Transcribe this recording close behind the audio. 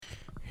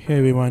Hey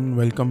everyone,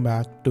 welcome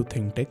back to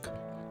ThinkTech.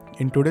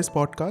 In today's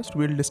podcast,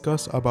 we'll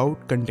discuss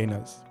about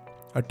containers,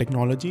 a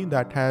technology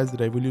that has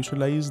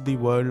revolutionized the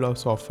world of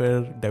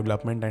software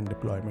development and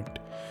deployment.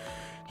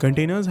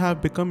 Containers have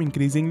become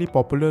increasingly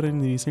popular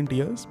in recent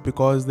years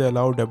because they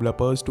allow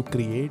developers to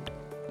create,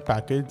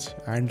 package,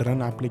 and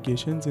run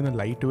applications in a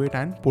lightweight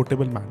and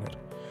portable manner.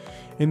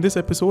 In this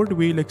episode,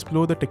 we'll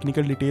explore the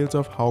technical details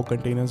of how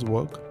containers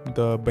work,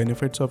 the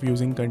benefits of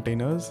using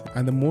containers,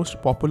 and the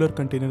most popular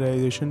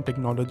containerization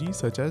technologies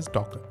such as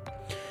Docker.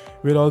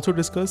 We'll also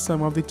discuss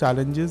some of the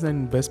challenges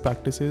and best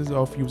practices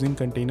of using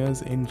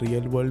containers in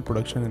real-world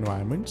production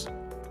environments.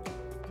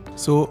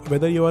 So,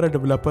 whether you are a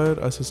developer,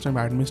 a system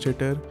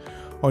administrator,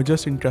 or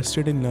just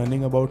interested in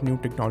learning about new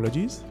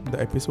technologies,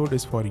 the episode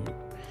is for you.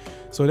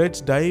 So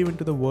let's dive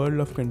into the world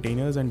of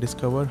containers and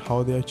discover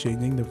how they are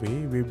changing the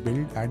way we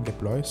build and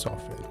deploy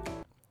software.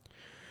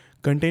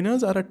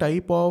 Containers are a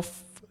type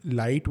of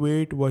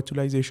lightweight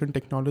virtualization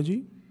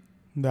technology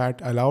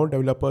that allow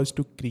developers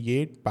to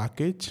create,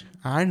 package,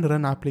 and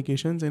run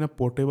applications in a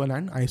portable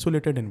and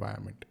isolated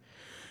environment.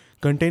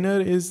 Container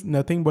is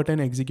nothing but an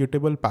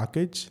executable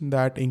package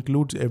that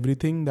includes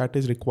everything that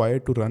is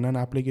required to run an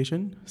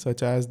application,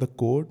 such as the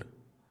code,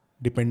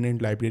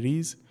 dependent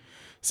libraries,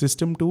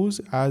 system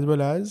tools, as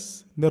well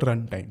as the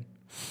runtime.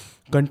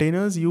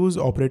 Containers use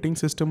operating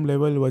system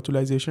level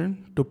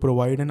virtualization to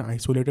provide an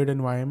isolated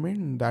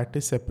environment that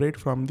is separate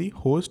from the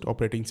host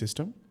operating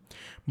system,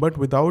 but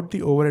without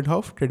the overhead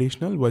of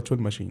traditional virtual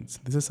machines.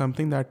 This is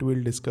something that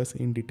we'll discuss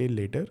in detail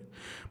later.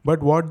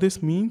 But what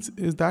this means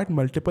is that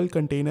multiple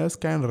containers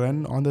can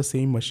run on the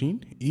same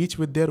machine, each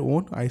with their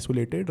own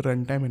isolated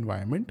runtime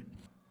environment,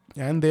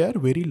 and they are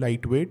very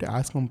lightweight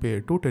as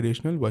compared to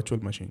traditional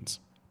virtual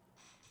machines.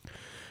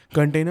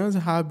 Containers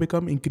have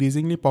become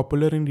increasingly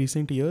popular in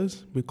recent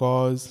years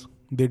because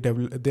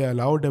they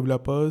allow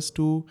developers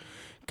to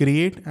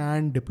create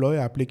and deploy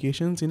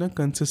applications in a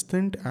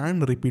consistent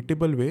and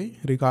repeatable way,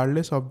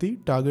 regardless of the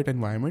target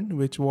environment,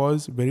 which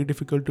was very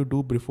difficult to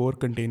do before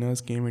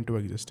containers came into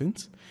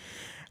existence.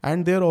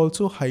 And they're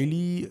also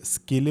highly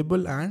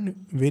scalable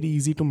and very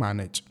easy to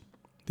manage.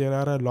 There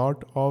are a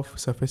lot of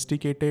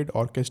sophisticated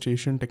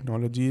orchestration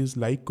technologies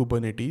like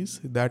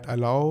Kubernetes that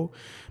allow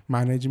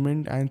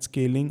management and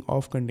scaling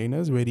of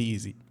containers very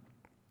easy.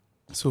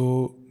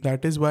 So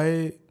that is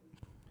why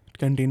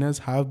containers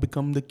have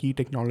become the key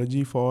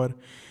technology for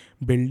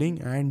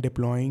building and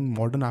deploying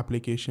modern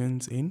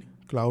applications in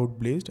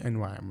cloud-based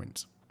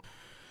environments.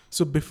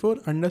 So before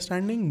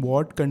understanding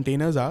what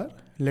containers are,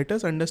 let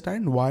us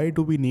understand why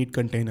do we need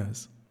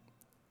containers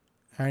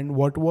and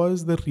what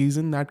was the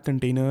reason that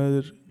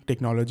container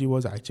technology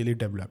was actually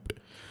developed.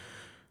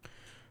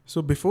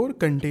 So before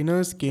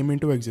containers came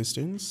into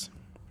existence,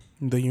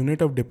 the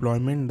unit of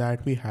deployment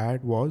that we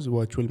had was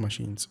virtual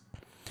machines.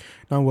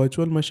 Now,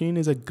 virtual machine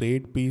is a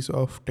great piece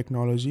of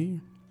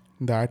technology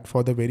that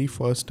for the very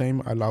first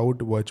time allowed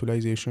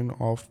virtualization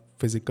of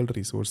physical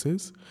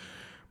resources.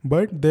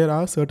 But there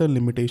are certain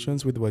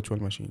limitations with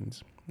virtual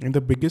machines. And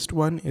the biggest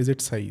one is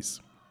its size.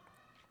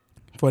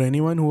 For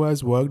anyone who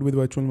has worked with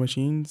virtual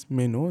machines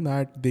may know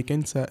that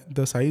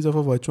the size of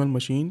a virtual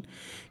machine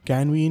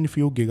can be in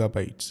few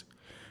gigabytes,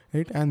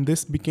 right? And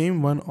this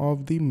became one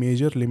of the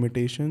major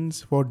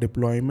limitations for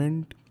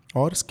deployment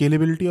or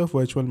scalability of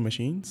virtual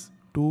machines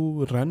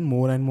to run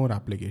more and more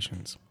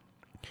applications.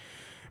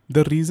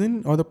 The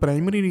reason or the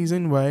primary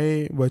reason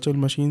why virtual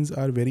machines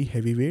are very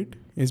heavyweight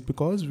is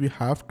because we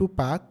have to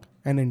pack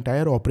an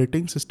entire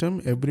operating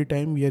system every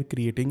time we are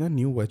creating a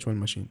new virtual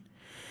machine.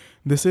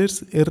 This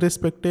is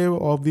irrespective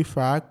of the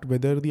fact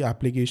whether the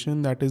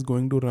application that is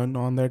going to run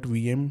on that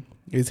VM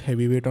is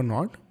heavyweight or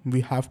not.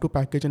 We have to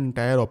package an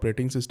entire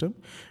operating system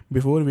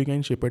before we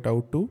can ship it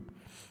out to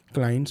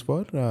clients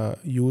for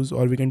use,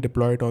 or we can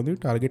deploy it on the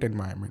target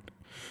environment.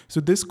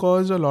 So this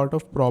caused a lot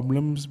of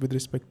problems with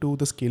respect to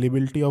the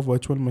scalability of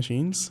virtual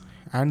machines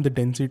and the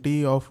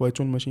density of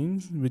virtual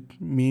machines, which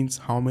means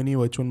how many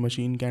virtual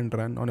machine can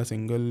run on a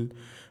single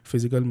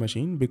physical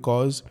machine,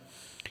 because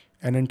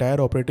an entire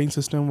operating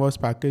system was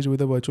packaged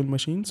with a virtual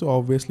machine. So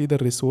obviously the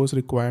resource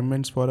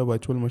requirements for a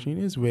virtual machine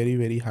is very,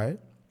 very high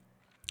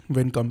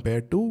when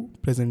compared to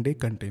present day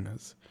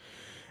containers.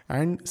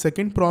 And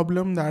second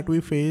problem that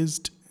we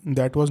faced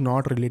that was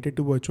not related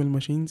to virtual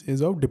machines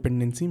is of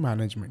dependency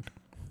management.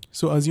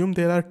 So assume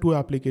there are two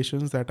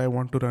applications that I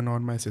want to run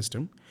on my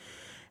system,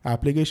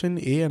 application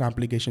A and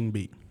application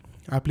B.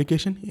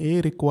 Application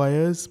A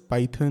requires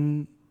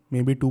Python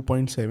maybe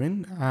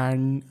 2.7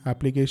 and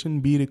application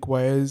B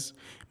requires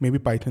maybe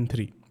Python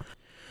 3.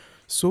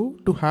 So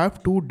to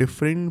have two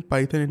different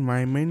Python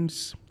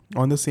environments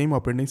on the same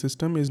operating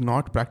system is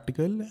not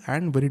practical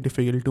and very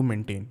difficult to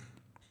maintain.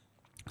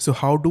 So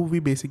how do we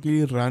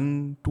basically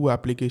run two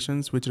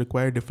applications which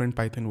require different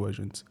Python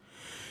versions?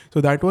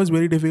 So that was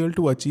very difficult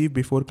to achieve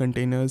before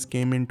containers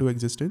came into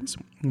existence.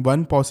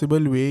 One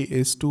possible way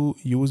is to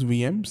use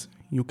VMs.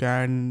 You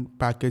can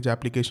package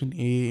application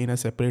A in a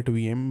separate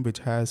VM which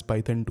has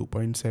Python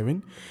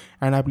 2.7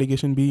 and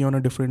application B on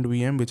a different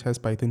VM which has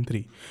Python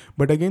 3.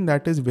 But again,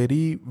 that is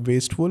very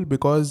wasteful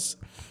because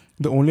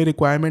The only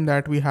requirement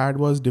that we had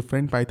was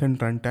different Python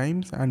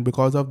runtimes, and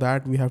because of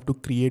that, we have to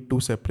create two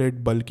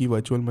separate bulky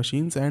virtual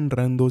machines and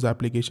run those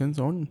applications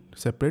on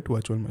separate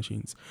virtual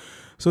machines.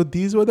 So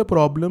these were the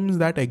problems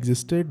that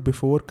existed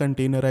before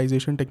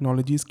containerization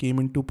technologies came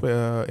into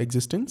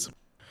existence.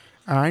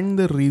 And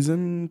the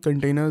reason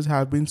containers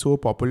have been so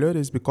popular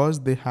is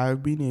because they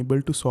have been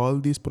able to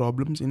solve these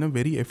problems in a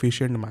very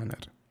efficient manner.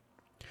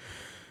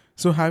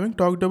 So, having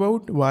talked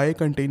about why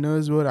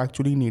containers were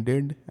actually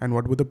needed and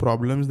what were the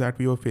problems that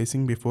we were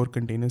facing before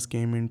containers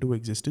came into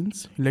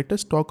existence, let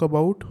us talk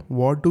about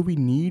what do we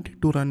need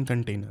to run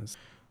containers.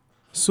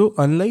 So,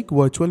 unlike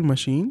virtual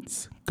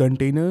machines,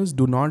 containers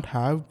do not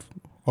have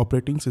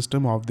operating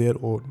system of their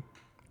own.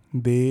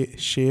 They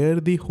share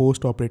the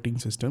host operating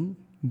system.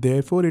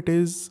 Therefore, it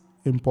is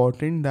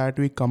important that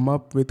we come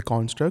up with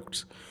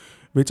constructs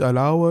which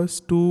allow us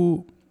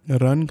to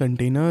run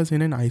containers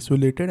in an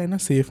isolated and a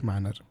safe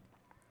manner.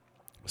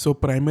 So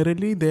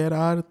primarily there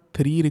are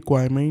three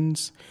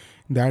requirements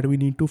that we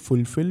need to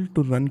fulfill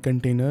to run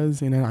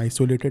containers in an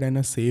isolated and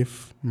a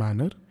safe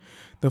manner.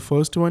 The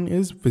first one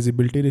is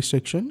visibility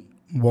restriction,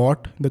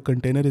 what the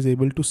container is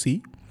able to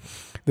see.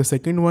 The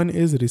second one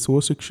is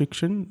resource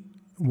restriction,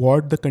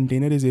 what the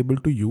container is able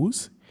to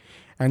use.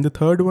 And the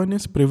third one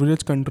is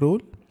privilege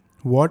control,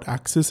 what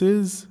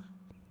accesses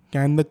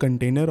can the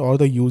container or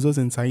the users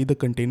inside the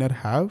container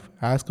have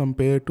as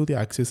compared to the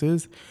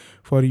accesses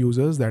for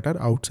users that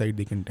are outside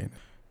the container.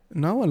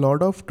 Now, a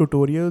lot of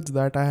tutorials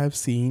that I have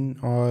seen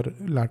or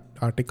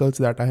articles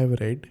that I have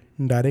read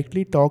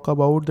directly talk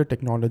about the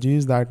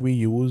technologies that we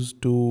use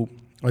to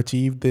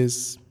achieve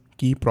these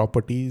key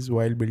properties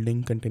while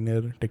building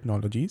container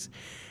technologies,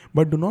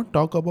 but do not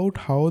talk about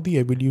how the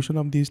evolution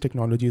of these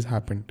technologies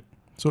happened.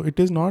 So it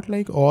is not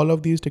like all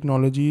of these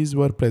technologies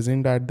were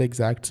present at the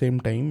exact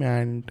same time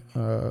and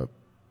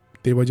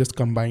they were just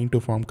combined to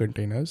form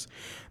containers.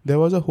 There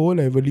was a whole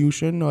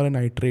evolution or an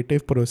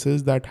iterative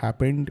process that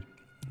happened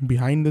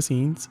behind the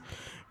scenes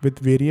with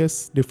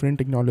various different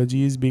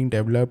technologies being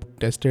developed,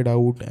 tested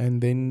out,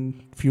 and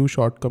then few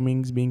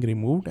shortcomings being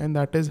removed. And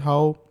that is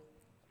how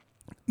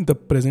the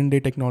present day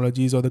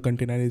technologies or the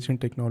containerization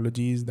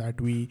technologies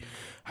that we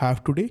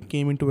have today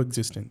came into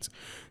existence.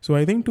 So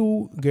I think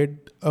to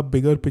get a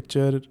bigger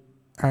picture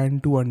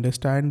and to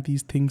understand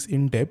these things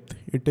in depth,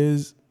 it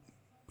is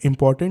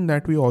important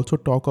that we also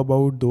talk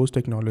about those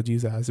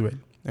technologies as well.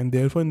 And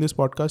therefore, in this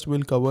podcast,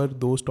 we'll cover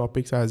those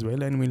topics as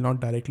well, and we'll not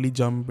directly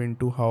jump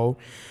into how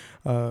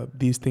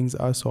these things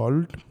are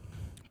solved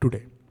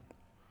today.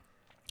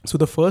 So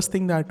the first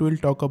thing that we'll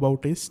talk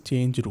about is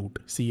change root,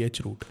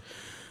 CH root.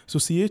 So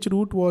CH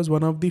root was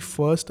one of the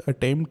first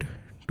attempt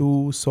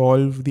to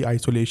solve the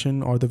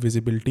isolation or the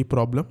visibility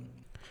problem.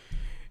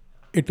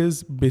 It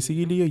is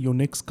basically a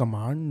Unix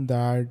command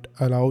that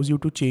allows you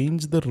to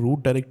change the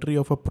root directory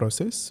of a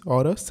process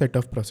or a set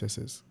of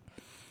processes.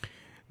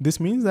 This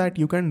means that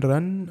you can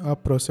run a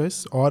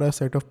process or a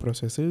set of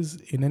processes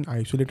in an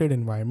isolated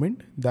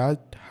environment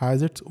that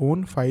has its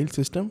own file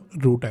system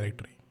root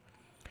directory.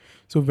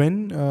 So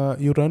when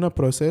you run a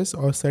process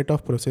or set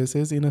of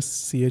processes in a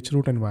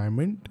chroot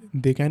environment,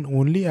 they can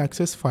only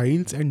access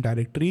files and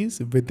directories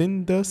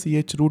within the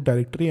chroot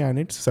directory and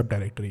its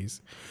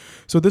subdirectories.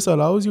 So this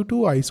allows you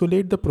to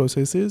isolate the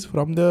processes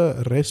from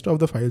the rest of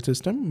the file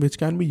system, which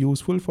can be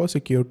useful for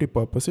security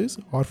purposes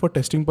or for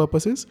testing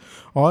purposes,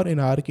 or in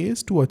our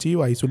case, to achieve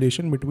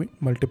isolation between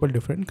multiple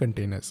different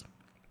containers.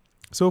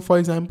 So for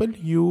example,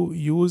 you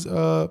use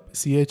a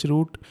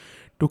chroot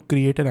to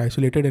create an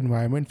isolated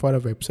environment for a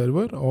web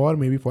server or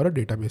maybe for a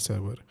database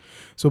server.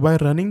 So by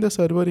running the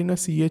server in a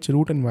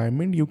chroot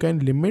environment, you can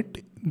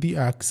limit the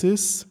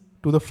access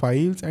to the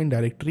files and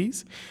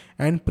directories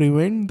and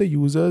prevent the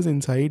users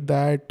inside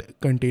that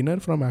container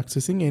from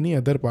accessing any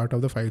other part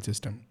of the file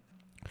system.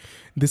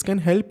 This can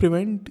help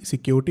prevent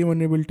security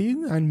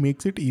vulnerabilities and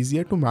makes it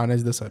easier to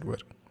manage the server.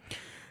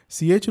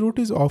 chroot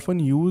is often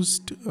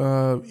used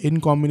in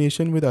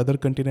combination with other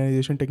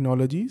containerization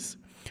technologies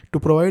to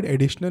provide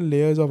additional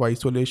layers of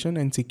isolation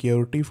and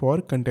security for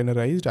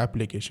containerized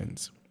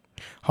applications.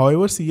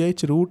 However,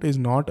 chroot is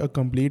not a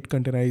complete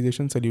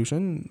containerization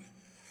solution.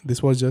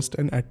 This was just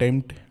an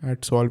attempt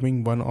at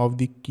solving one of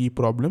the key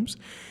problems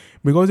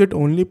because it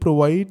only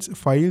provides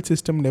file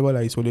system level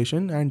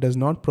isolation and does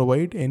not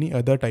provide any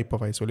other type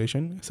of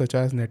isolation such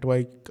as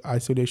network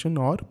isolation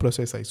or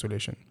process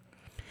isolation.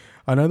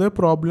 Another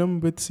problem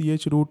with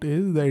chroot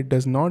is that it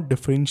does not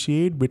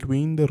differentiate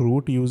between the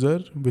root user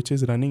which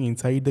is running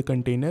inside the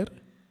container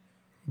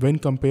when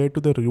compared to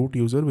the root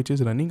user which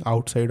is running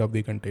outside of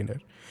the container.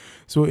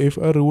 So if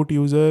a root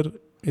user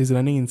is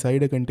running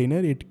inside a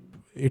container,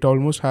 it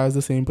almost has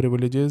the same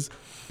privileges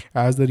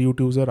as the root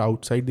user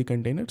outside the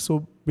container.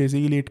 So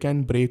basically it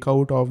can break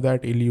out of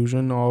that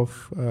illusion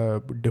of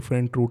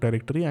different root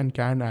directory and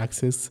can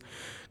access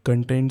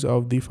contents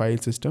of the file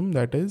system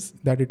that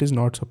it is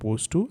not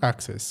supposed to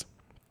access.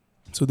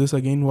 So this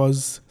again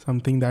was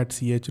something that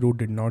chroot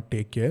did not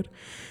take care.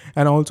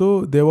 And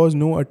also there was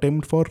no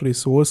attempt for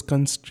resource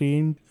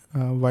constraint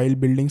while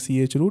building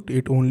chroot,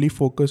 it only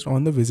focused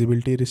on the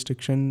visibility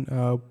restriction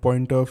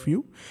point of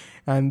view,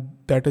 and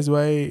that is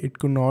why it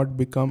could not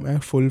become a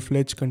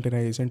full-fledged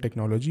containerization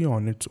technology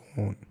on its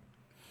own.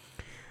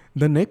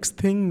 The next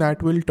thing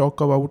that we'll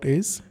talk about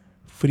is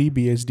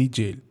FreeBSD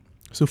jail.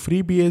 So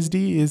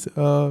FreeBSD is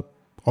a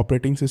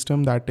operating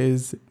system that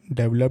is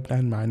developed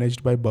and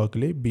managed by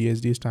Berkeley.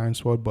 BSD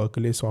stands for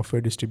Berkeley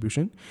Software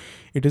Distribution.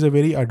 It is a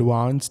very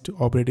advanced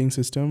operating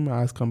system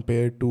as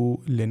compared to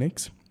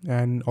Linux,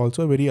 and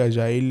also a very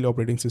agile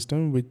operating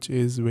system which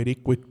is very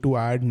quick to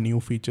add new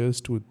features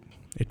to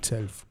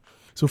itself.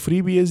 So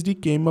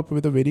FreeBSD came up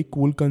with a very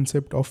cool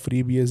concept of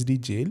FreeBSD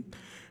jail.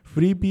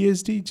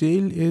 FreeBSD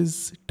jail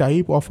is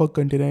type of a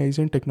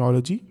containerization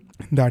technology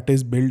that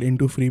is built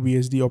into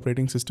FreeBSD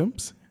operating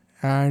systems.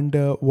 And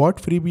what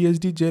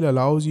FreeBSD jail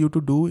allows you to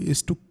do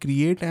is to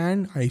create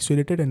an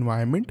isolated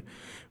environment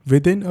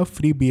within a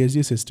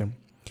FreeBSD system.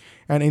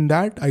 And in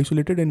that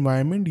isolated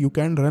environment, you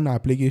can run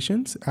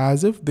applications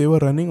as if they were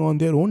running on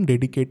their own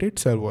dedicated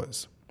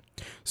servers.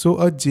 So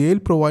a jail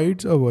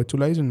provides a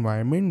virtualized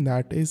environment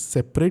that is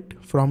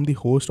separate from the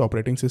host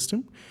operating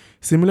system,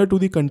 similar to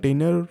the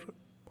container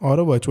or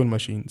a virtual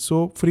machine.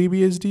 So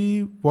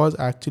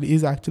FreeBSD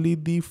is actually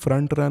the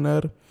front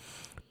runner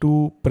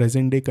to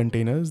present day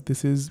containers.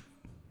 This is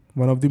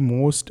one of the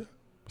most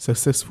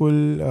successful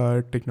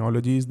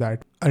technologies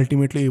that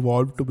ultimately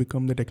evolved to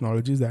become the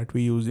technologies that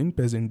we use in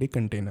present day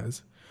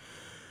containers.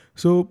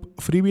 So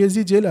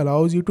FreeBSD jail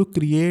allows you to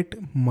create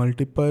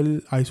multiple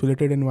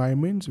isolated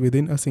environments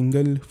within a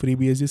single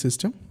FreeBSD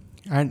system,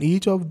 and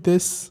each of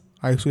this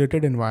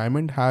isolated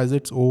environment has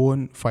its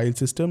own file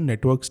system,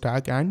 network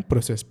stack, and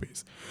process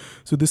space.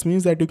 So this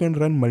means that you can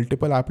run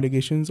multiple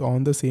applications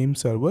on the same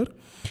server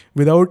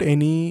without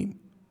any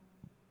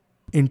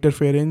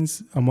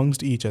interference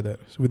amongst each other,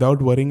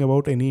 without worrying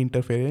about any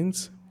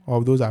interference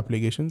of those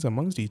applications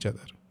amongst each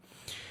other.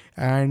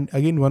 And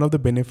again, one of the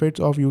benefits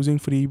of using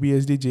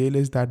FreeBSD jail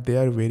is that they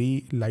are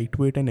very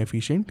lightweight and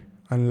efficient,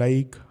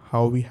 unlike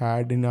how we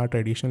had in our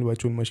traditional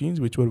virtual machines,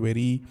 which were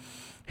very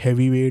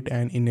heavyweight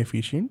and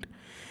inefficient,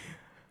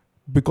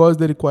 because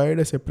they required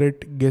a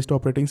separate guest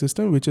operating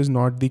system, which is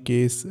not the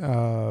case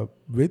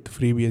with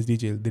FreeBSD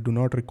jail. They do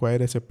not require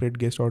a separate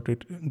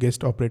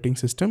guest operating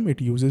system. It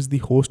uses the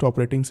host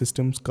operating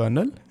system's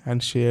kernel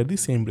and share the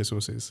same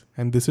resources.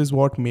 And this is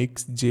what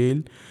makes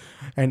jail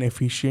an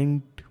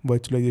efficient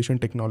virtualization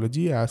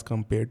technology as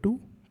compared to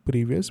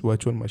previous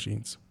virtual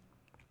machines.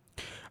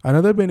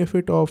 Another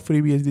benefit of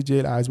FreeBSD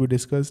jail, as we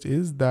discussed,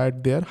 is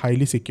that they are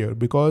highly secure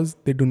because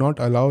they do not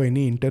allow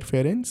any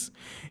interference.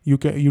 You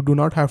do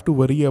not have to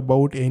worry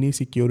about any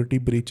security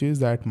breaches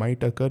that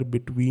might occur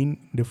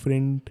between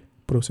different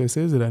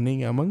processes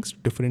running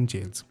amongst different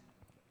jails.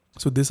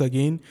 So this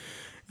again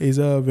is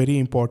a very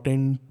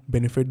important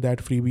benefit that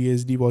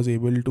FreeBSD was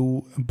able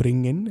to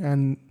bring in,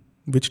 and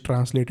which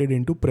translated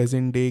into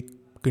present day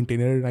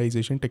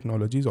containerization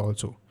technologies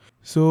also.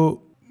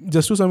 So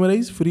just to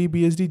summarize,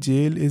 FreeBSD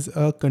jail is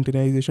a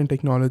containerization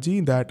technology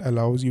that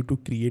allows you to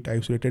create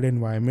isolated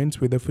environments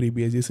with a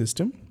FreeBSD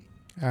system,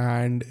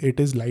 and it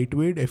is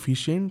lightweight,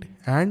 efficient,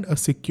 and a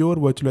secure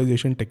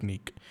virtualization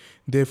technique.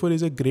 Therefore,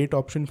 is a great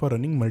option for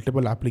running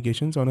multiple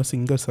applications on a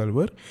single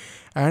server,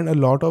 and a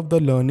lot of the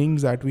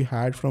learnings that we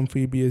had from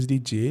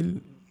FreeBSD jail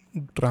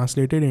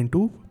translated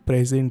into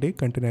present-day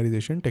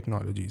containerization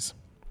technologies.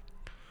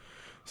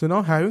 So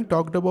now, having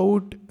talked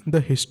about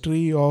the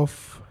history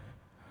of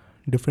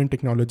different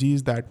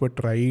technologies that were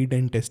tried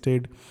and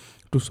tested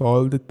to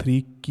solve the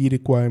three key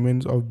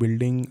requirements of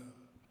building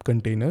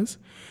containers,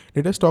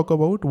 let us talk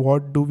about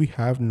what do we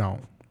have now.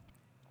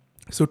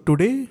 So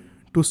today,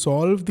 to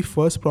solve the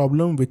first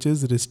problem, which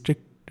is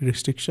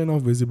restriction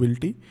of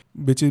visibility,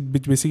 which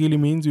basically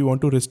means we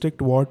want to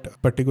restrict what a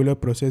particular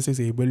process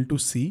is able to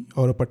see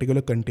or a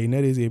particular container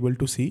is able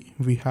to see,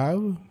 we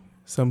have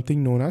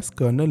something known as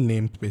kernel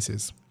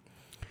namespaces.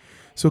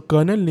 So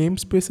kernel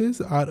namespaces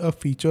are a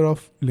feature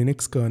of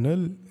Linux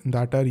kernel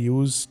that are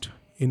used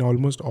in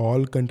almost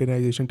all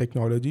containerization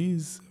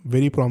technologies,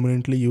 very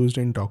prominently used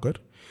in Docker,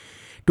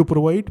 to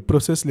provide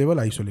process level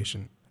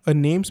isolation. A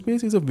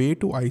namespace is a way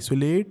to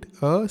isolate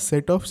a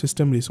set of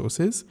system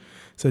resources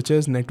such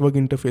as network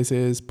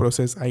interfaces,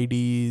 process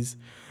IDs,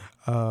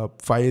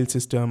 file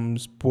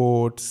systems,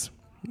 ports,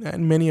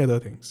 and many other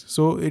things.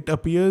 So it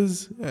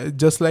appears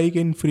just like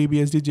in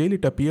FreeBSD jail,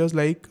 it appears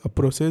like a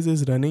process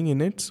is running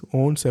in its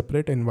own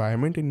separate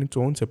environment, in its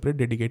own separate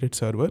dedicated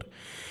server,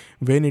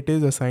 when it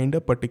is assigned a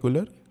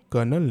particular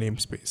kernel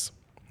namespace.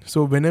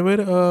 So whenever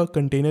a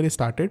container is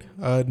started,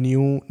 a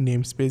new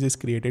namespace is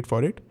created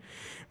for it,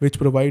 which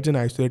provides an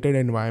isolated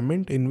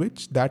environment in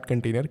which that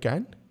container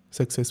can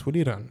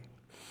successfully run.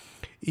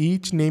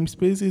 Each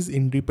namespace is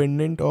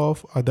independent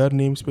of other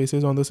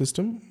namespaces on the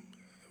system,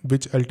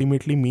 which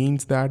ultimately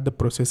means that the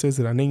processes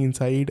running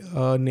inside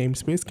a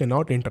namespace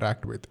cannot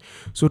interact with.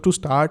 So to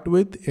start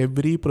with,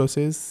 every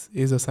process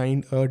is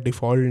assigned a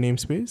default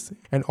namespace,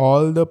 and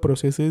all the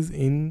processes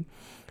in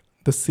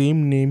the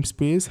same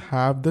namespace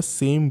have the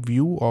same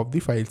view of the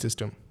file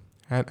system.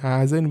 And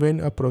as and when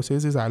a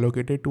process is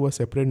allocated to a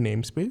separate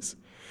namespace,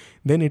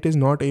 then it is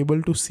not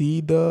able to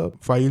see the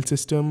file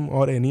system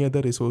or any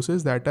other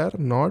resources that are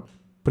not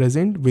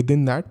present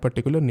within that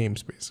particular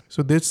namespace.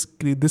 So this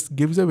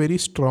gives a very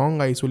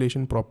strong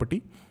isolation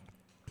property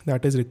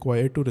that is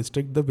required to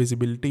restrict the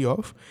visibility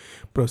of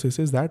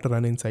processes that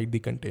run inside the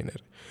container.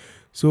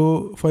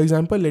 So for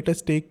example, let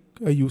us take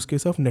a use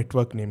case of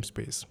network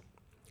namespace.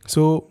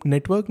 So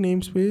network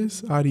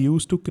namespace are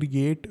used to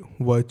create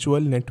virtual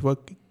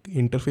network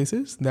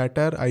interfaces that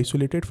are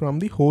isolated from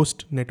the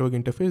host network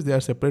interface. They are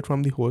separate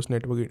from the host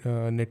network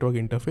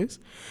interface.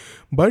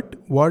 But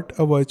what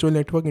a virtual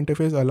network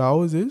interface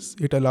allows is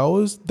it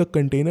allows the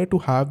container to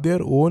have their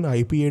own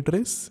IP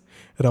address,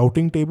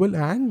 routing table,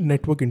 and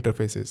network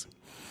interfaces.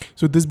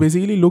 So this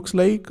basically looks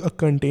like a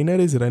container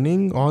is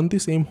running on the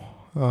same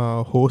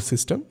host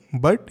system,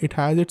 but it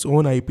has its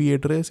own IP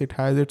address, it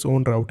has its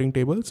own routing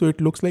table. So it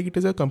looks like it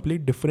is a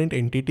complete different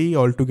entity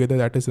altogether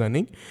that is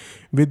running,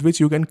 with which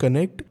you can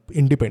connect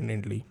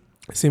independently.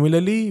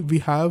 Similarly, we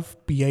have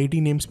PID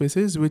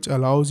namespaces, which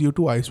allows you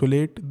to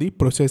isolate the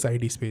process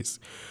ID space.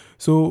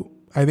 So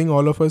I think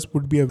all of us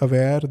would be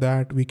aware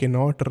that we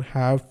cannot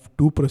have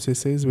two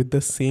processes with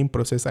the same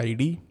process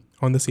ID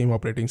on the same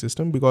operating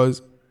system,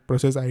 because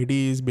process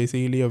ID is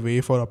basically a way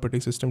for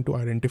operating system to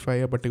identify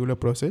a particular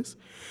process.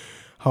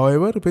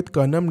 However, with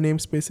kernel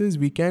namespaces,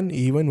 we can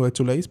even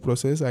virtualize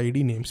process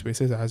ID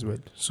namespaces as well.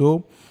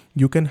 So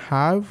you can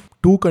have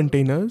two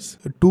containers,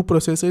 two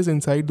processes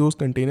inside those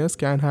containers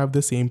can have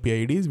the same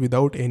PIDs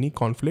without any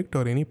conflict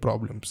or any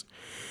problems.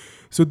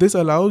 So this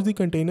allows the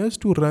containers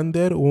to run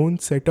their own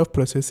set of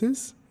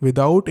processes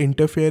without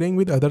interfering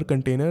with other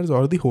containers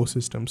or the host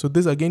system. So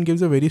this again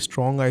gives a very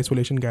strong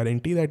isolation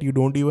guarantee that you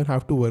don't even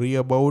have to worry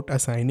about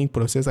assigning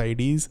process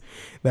IDs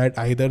that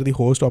either the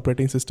host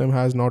operating system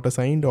has not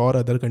assigned or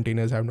other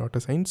containers have not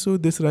assigned. So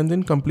this runs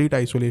in complete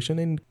isolation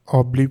and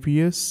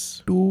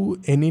oblivious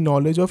to any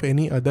knowledge of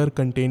any other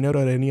container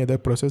or any other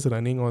process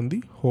running on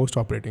the host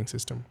operating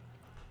system.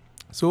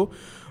 So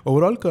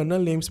overall,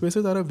 kernel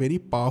namespaces are a very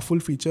powerful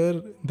feature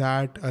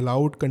that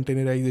allowed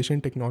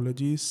containerization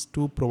technologies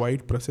to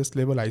provide process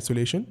level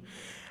isolation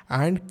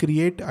and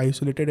create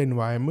isolated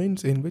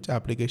environments in which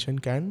application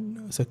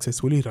can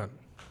successfully run.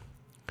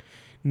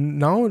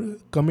 Now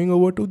coming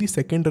over to the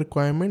second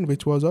requirement,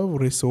 which was of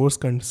resource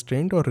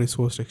constraint or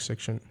resource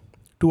restriction.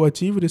 To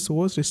achieve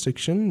resource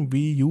restriction, we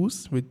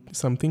use with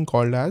something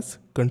called as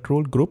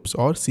control groups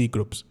or C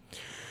groups.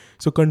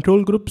 So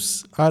control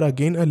groups are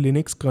again a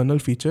Linux kernel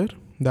feature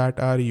that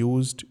are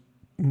used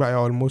by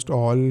almost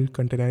all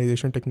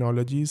containerization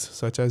technologies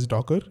such as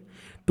Docker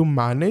to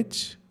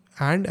manage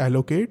and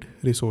allocate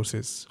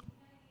resources.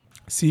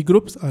 C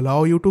groups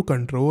allow you to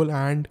control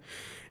and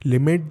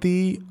limit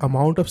the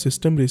amount of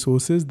system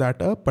resources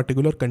that a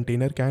particular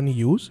container can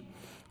use,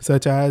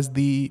 such as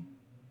the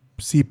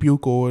CPU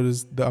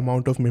cores, the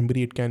amount of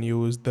memory it can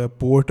use, the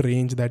port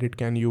range that it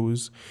can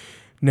use,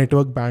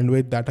 network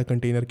bandwidth that a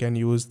container can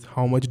use,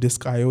 how much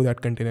disk IO that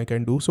container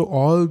can do. So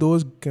all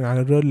those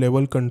granular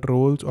level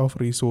controls of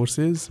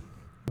resources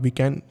we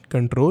can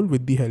control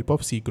with the help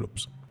of C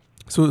groups.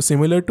 So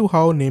similar to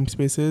how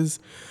namespaces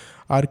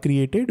are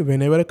created,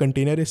 whenever a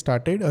container is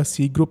started, a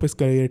C group is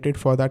created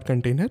for that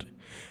container,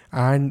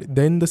 and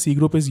then the C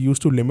group is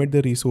used to limit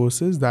the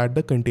resources that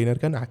the container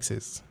can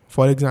access.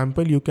 For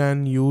example, you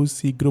can use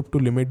C group to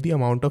limit the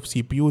amount of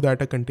CPU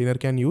that a container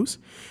can use,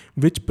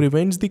 which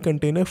prevents the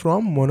container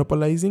from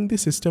monopolizing the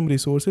system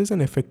resources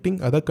and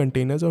affecting other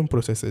containers or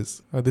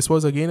processes. This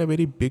was again a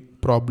very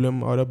big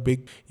problem or a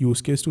big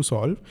use case to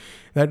solve,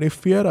 that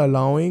if we are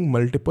allowing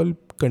multiple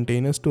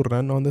containers to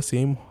run on the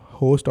same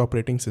host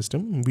operating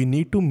system, we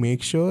need to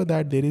make sure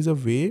that there is a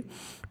way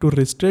to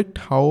restrict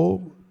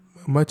how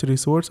much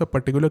resource a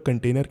particular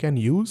container can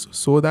use,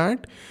 so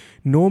that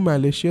no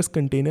malicious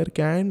container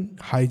can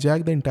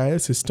hijack the entire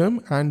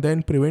system and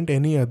then prevent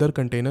any other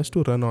containers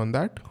to run on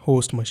that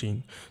host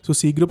machine. So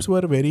C groups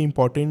were very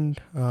important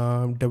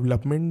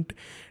development,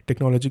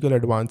 technological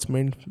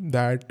advancement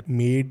that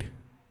made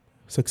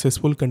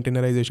successful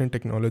containerization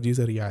technologies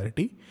a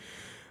reality.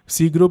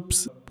 C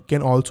groups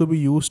can also be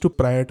used to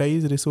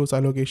prioritize resource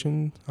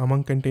allocation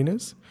among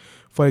containers.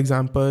 For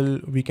example,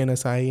 we can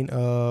assign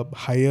a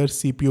higher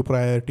CPU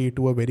priority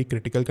to a very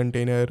critical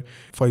container.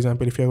 For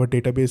example, if you have a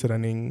database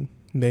running,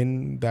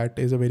 then that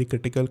is a very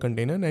critical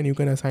container, and you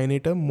can assign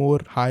it a more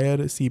higher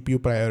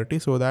CPU priority,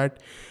 so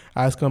that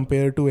as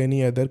compared to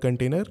any other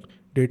container,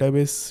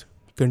 database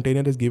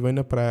container is given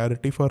a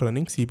priority for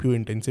running CPU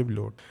intensive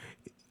load.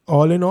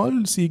 All in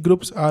all, C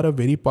groups are a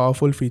very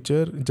powerful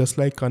feature, just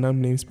like kernel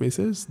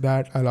namespaces,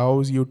 that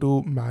allows you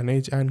to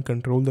manage and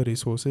control the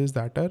resources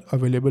that are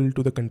available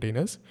to the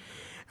containers.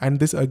 And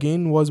this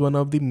again was one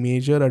of the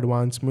major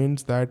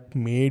advancements that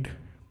made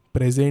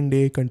present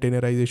day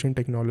containerization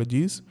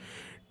technologies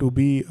to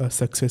be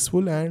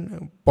successful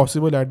and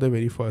possible at the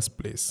very first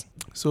place.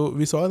 So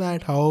we saw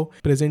that how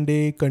present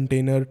day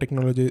container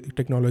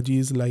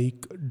technologies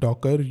like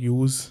Docker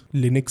use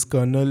Linux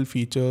kernel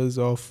features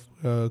of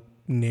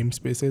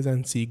namespaces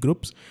and C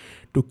groups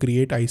to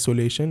create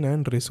isolation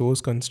and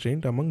resource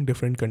constraint among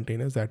different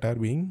containers that are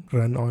being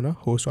run on a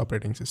host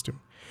operating system.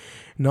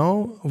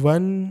 Now,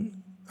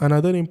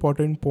 another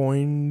important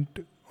point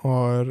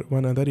or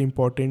one other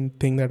important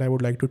thing that I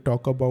would like to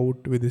talk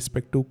about with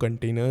respect to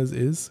containers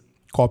is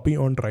copy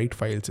on write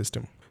file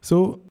system.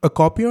 So a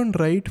copy on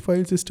write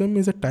file system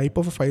is a type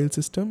of a file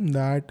system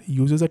that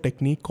uses a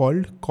technique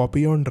called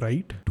copy on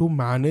write to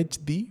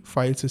manage the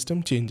file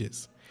system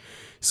changes.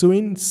 So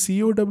in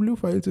COW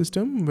file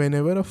system,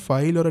 whenever a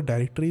file or a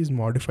directory is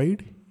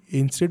modified,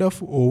 instead of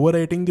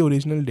overwriting the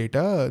original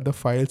data, the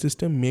file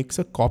system makes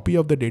a copy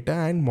of the data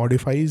and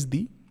modifies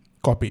the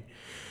copy.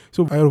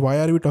 So why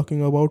are we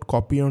talking about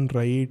copy on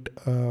write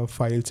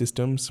file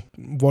systems?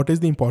 What is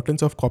the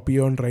importance of copy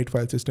on write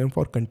file system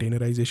for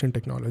containerization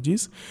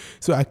technologies?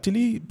 So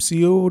actually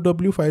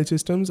COW file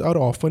systems are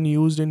often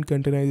used in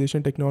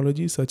containerization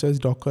technologies such as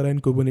Docker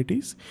and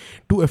Kubernetes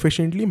to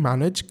efficiently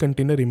manage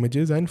container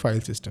images and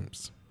file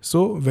systems.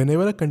 So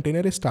whenever a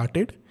container is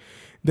started,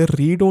 the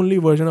read-only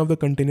version of the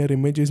container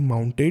image is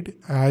mounted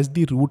as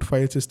the root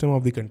file system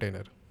of the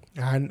container.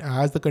 And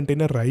as the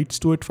container writes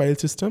to its file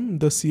system,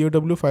 the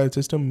COW file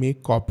system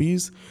make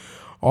copies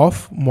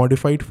of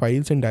modified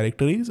files and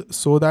directories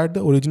so that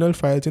the original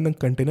files in the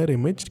container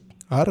image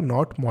are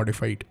not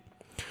modified.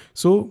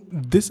 So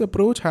this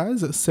approach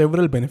has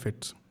several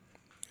benefits.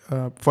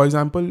 For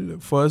example,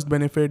 first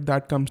benefit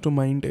that comes to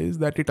mind is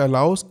that it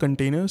allows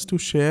containers to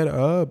share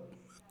a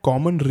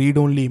common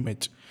read-only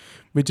image,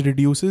 which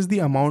reduces the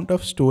amount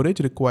of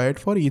storage required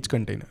for each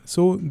container.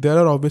 So there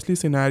are obviously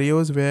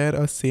scenarios where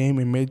a same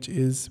image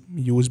is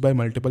used by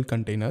multiple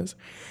containers.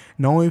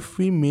 Now, if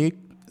we make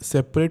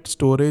separate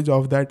storage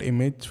of that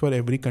image for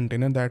every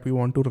container that we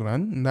want to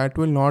run, that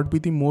will not be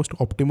the most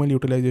optimal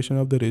utilization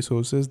of the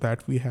resources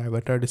that we have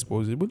at our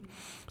disposal.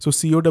 So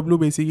COW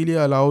basically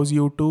allows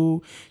you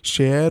to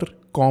share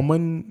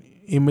common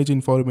image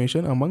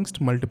information amongst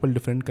multiple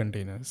different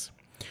containers.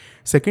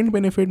 Second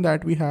benefit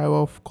that we have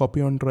of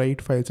copy on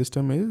write file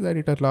system is that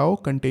it allows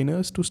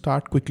containers to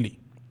start quickly,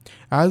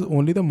 as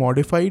only the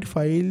modified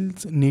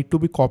files need to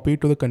be copied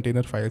to the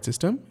container file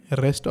system.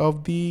 The rest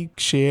of the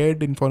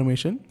shared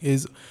information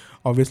is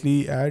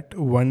obviously at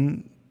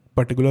one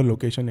particular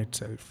location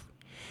itself.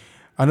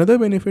 Another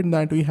benefit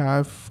that we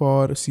have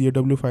for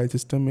COW file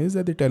system is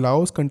that it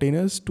allows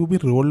containers to be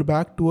rolled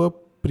back to a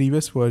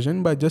previous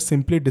version by just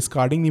simply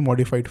discarding the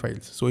modified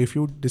files. So if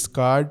you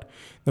discard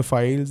the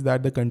files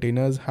that the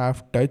containers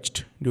have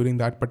touched during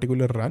that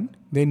particular run,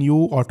 then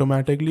you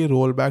automatically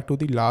roll back to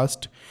the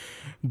last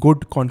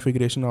good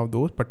configuration of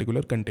those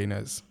particular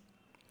containers.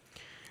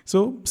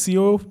 So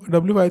COW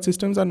file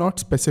systems are not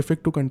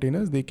specific to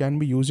containers. They can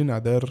be used in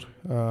other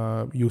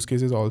use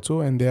cases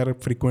also, and they are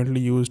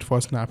frequently used for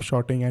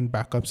snapshotting and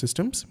backup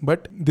systems.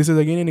 But this is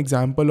again an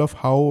example of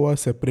how a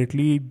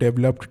separately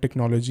developed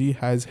technology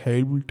has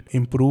helped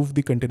improve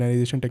the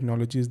containerization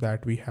technologies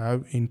that we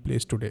have in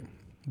place today.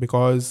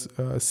 Because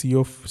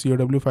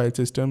COW file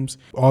systems,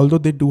 although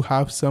they do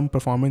have some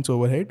performance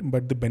overhead,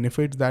 but the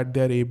benefits that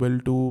they are able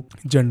to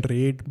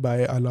generate by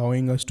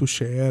allowing us to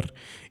share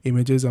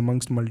images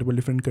amongst multiple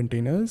different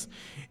containers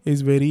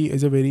is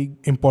a very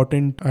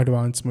important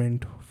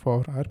advancement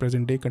for our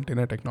present day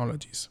container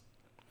technologies.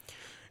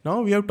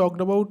 Now we have talked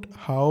about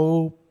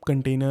how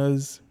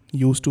containers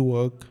used to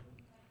work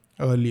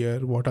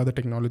earlier, what are the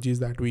technologies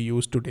that we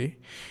use today.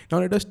 Now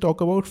let us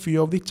talk about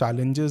few of the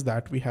challenges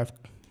that we have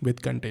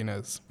with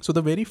containers. So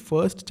the very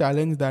first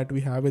challenge that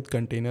we have with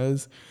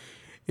containers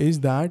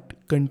is that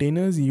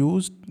containers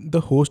use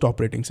the host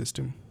operating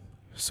system.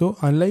 So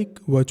unlike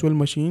virtual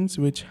machines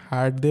which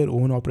had their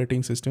own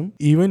operating system,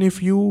 even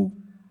if you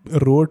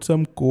wrote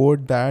some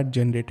code that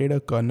generated a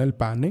kernel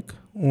panic,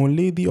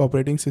 only the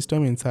operating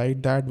system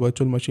inside that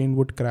virtual machine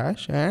would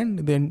crash and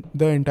then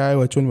the entire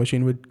virtual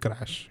machine would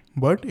crash.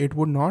 But it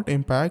would not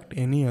impact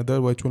any other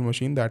virtual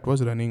machine that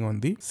was running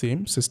on the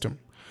same system.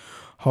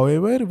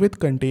 However, with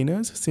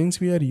containers, since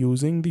we are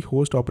using the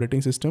host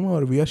operating system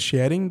or we are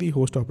sharing the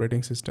host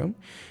operating system,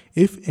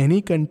 if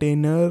any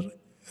container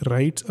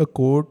writes a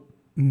code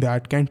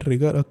that can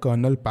trigger a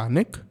kernel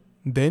panic,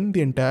 then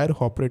the entire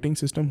host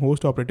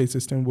operating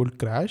system would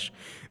crash,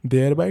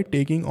 thereby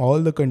taking all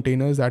the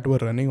containers that were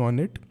running on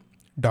it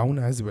down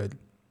as well.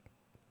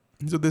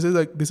 So this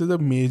is a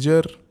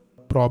major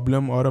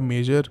problem or a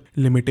major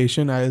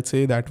limitation, I'll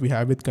say, that we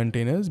have with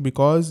containers,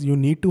 because you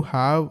need to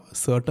have a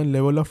certain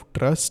level of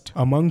trust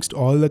amongst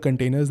all the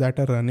containers that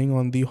are running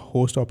on the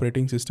host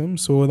operating system,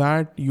 so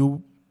that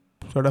you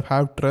sort of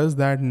have trust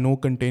that no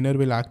container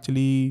will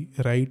actually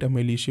write a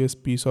malicious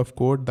piece of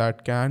code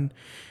that can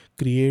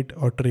create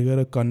or trigger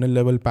a kernel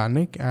level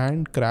panic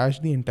and crash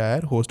the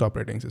entire host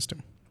operating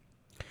system.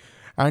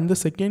 And the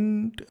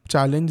second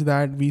challenge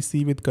that we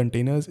see with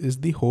containers is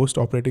the host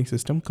operating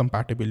system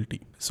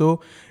compatibility.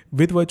 So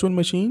with virtual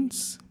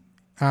machines,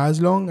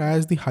 as long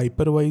as the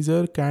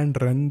hypervisor can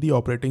run the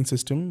operating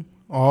system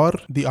or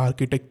the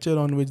architecture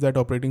on which that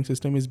operating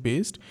system is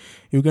based,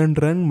 you can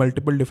run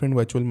multiple different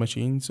virtual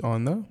machines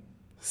on the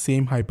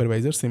same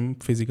hypervisor, same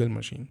physical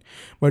machine.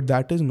 But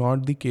that is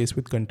not the case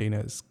with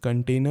containers.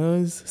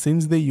 Containers,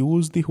 since they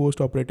use the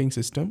host operating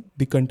system,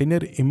 the container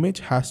image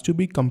has to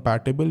be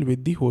compatible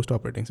with the host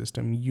operating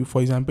system.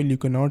 For example, you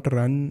cannot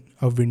run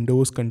a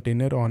Windows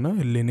container on a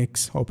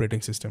Linux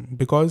operating system,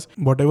 because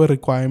whatever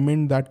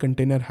requirement that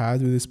container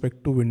has with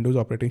respect to Windows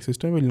operating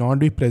system will not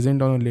be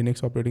present on a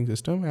Linux operating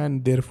system,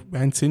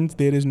 and since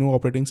there is no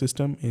operating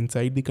system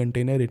inside the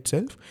container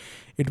itself,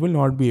 it will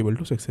not be able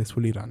to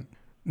successfully run.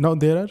 Now,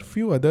 there are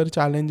few other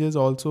challenges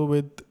also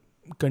with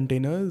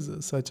containers,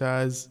 such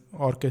as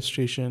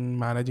orchestration,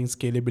 managing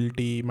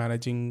scalability,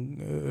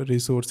 managing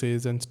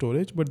resources and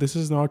storage. But this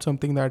is not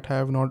something that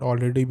have not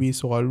already been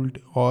solved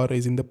or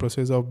is in the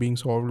process of being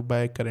solved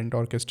by current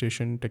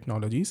orchestration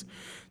technologies.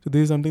 So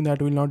this is something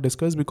that we will not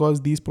discuss,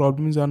 because these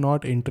problems are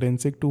not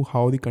intrinsic to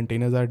how the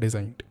containers are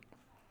designed.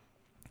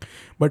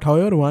 But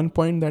however, one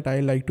point that I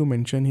like to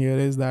mention here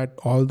is that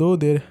although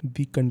the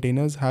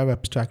containers have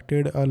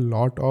abstracted a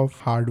lot of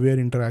hardware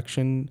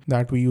interaction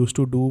that we used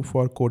to do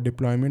for code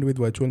deployment with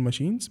virtual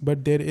machines,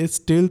 but there is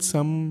still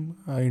some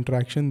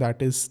interaction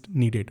that is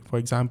needed. For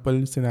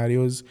example,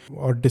 scenarios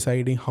or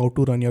deciding how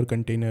to run your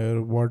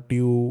container, how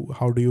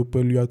do you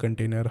pull your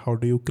container, how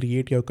do you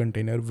create your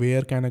container,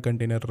 where can a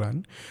container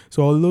run.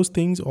 So all those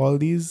things, all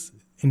these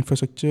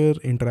infrastructure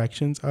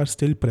interactions are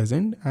still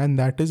present, and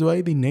that is why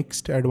the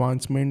next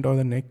advancement or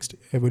the next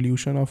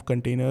evolution of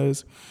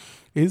containers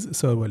is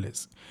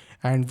serverless.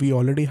 And we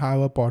already have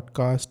a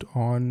podcast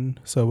on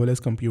serverless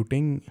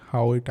computing,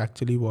 how it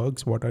actually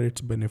works, what are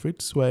its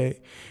benefits. So I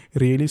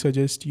really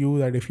suggest you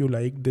that if you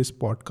like this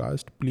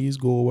podcast, please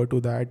go over to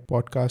that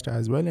podcast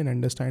as well and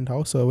understand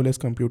how serverless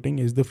computing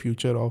is the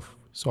future of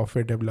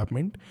software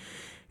development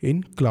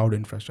in cloud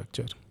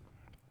infrastructure.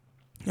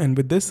 And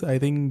with this, I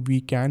think we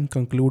can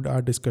conclude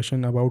our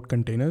discussion about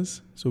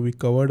containers. So we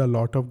covered a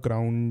lot of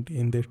ground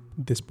in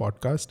this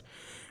podcast.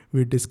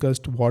 We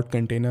discussed what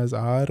containers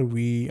are.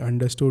 We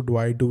understood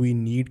why do we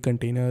need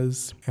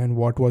containers and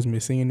what was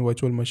missing in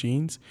virtual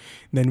machines.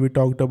 Then we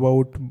talked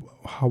about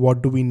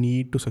what do we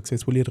need to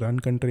successfully run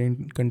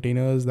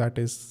containers. That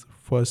is,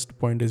 first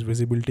point is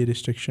visibility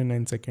restriction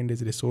and second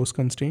is resource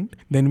constraint.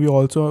 Then we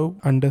also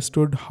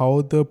understood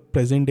how the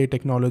present day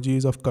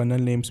technologies of kernel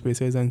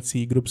namespaces and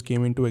C groups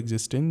came into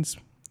existence.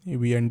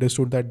 We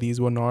understood that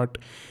these were not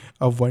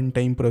a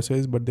one-time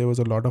process, but there was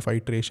a lot of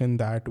iteration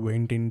that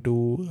went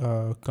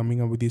into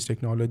coming up with these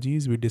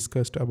technologies. We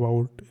discussed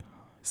about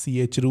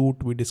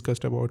chroot, we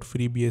discussed about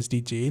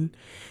FreeBSD jail,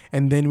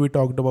 and then we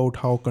talked about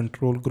how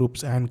control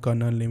groups and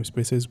kernel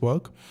namespaces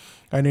work.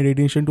 And in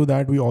addition to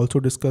that, we also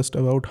discussed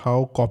about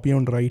how copy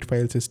on write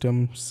file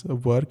systems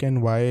work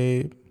and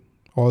why,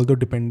 although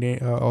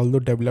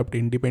developed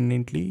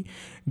independently,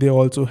 they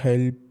also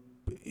help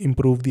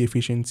improve the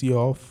efficiency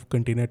of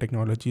container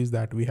technologies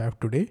that we have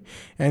today.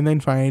 And then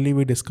finally,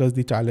 we discussed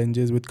the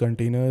challenges with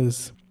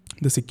containers,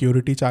 the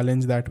security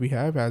challenge that we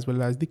have, as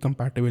well as the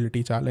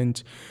compatibility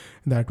challenge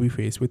that we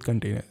face with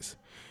containers.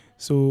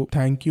 So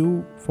thank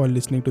you for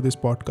listening to this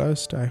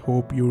podcast. I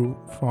hope you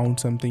found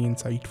something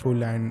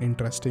insightful and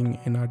interesting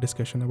in our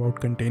discussion about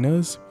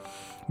containers.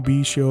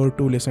 Be sure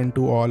to listen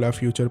to all our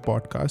future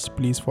podcasts.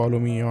 Please follow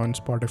me on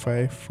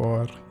Spotify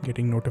for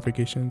getting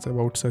notifications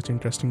about such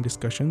interesting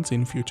discussions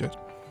in future.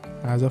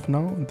 As of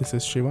now, this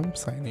is Shivam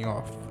signing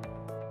off.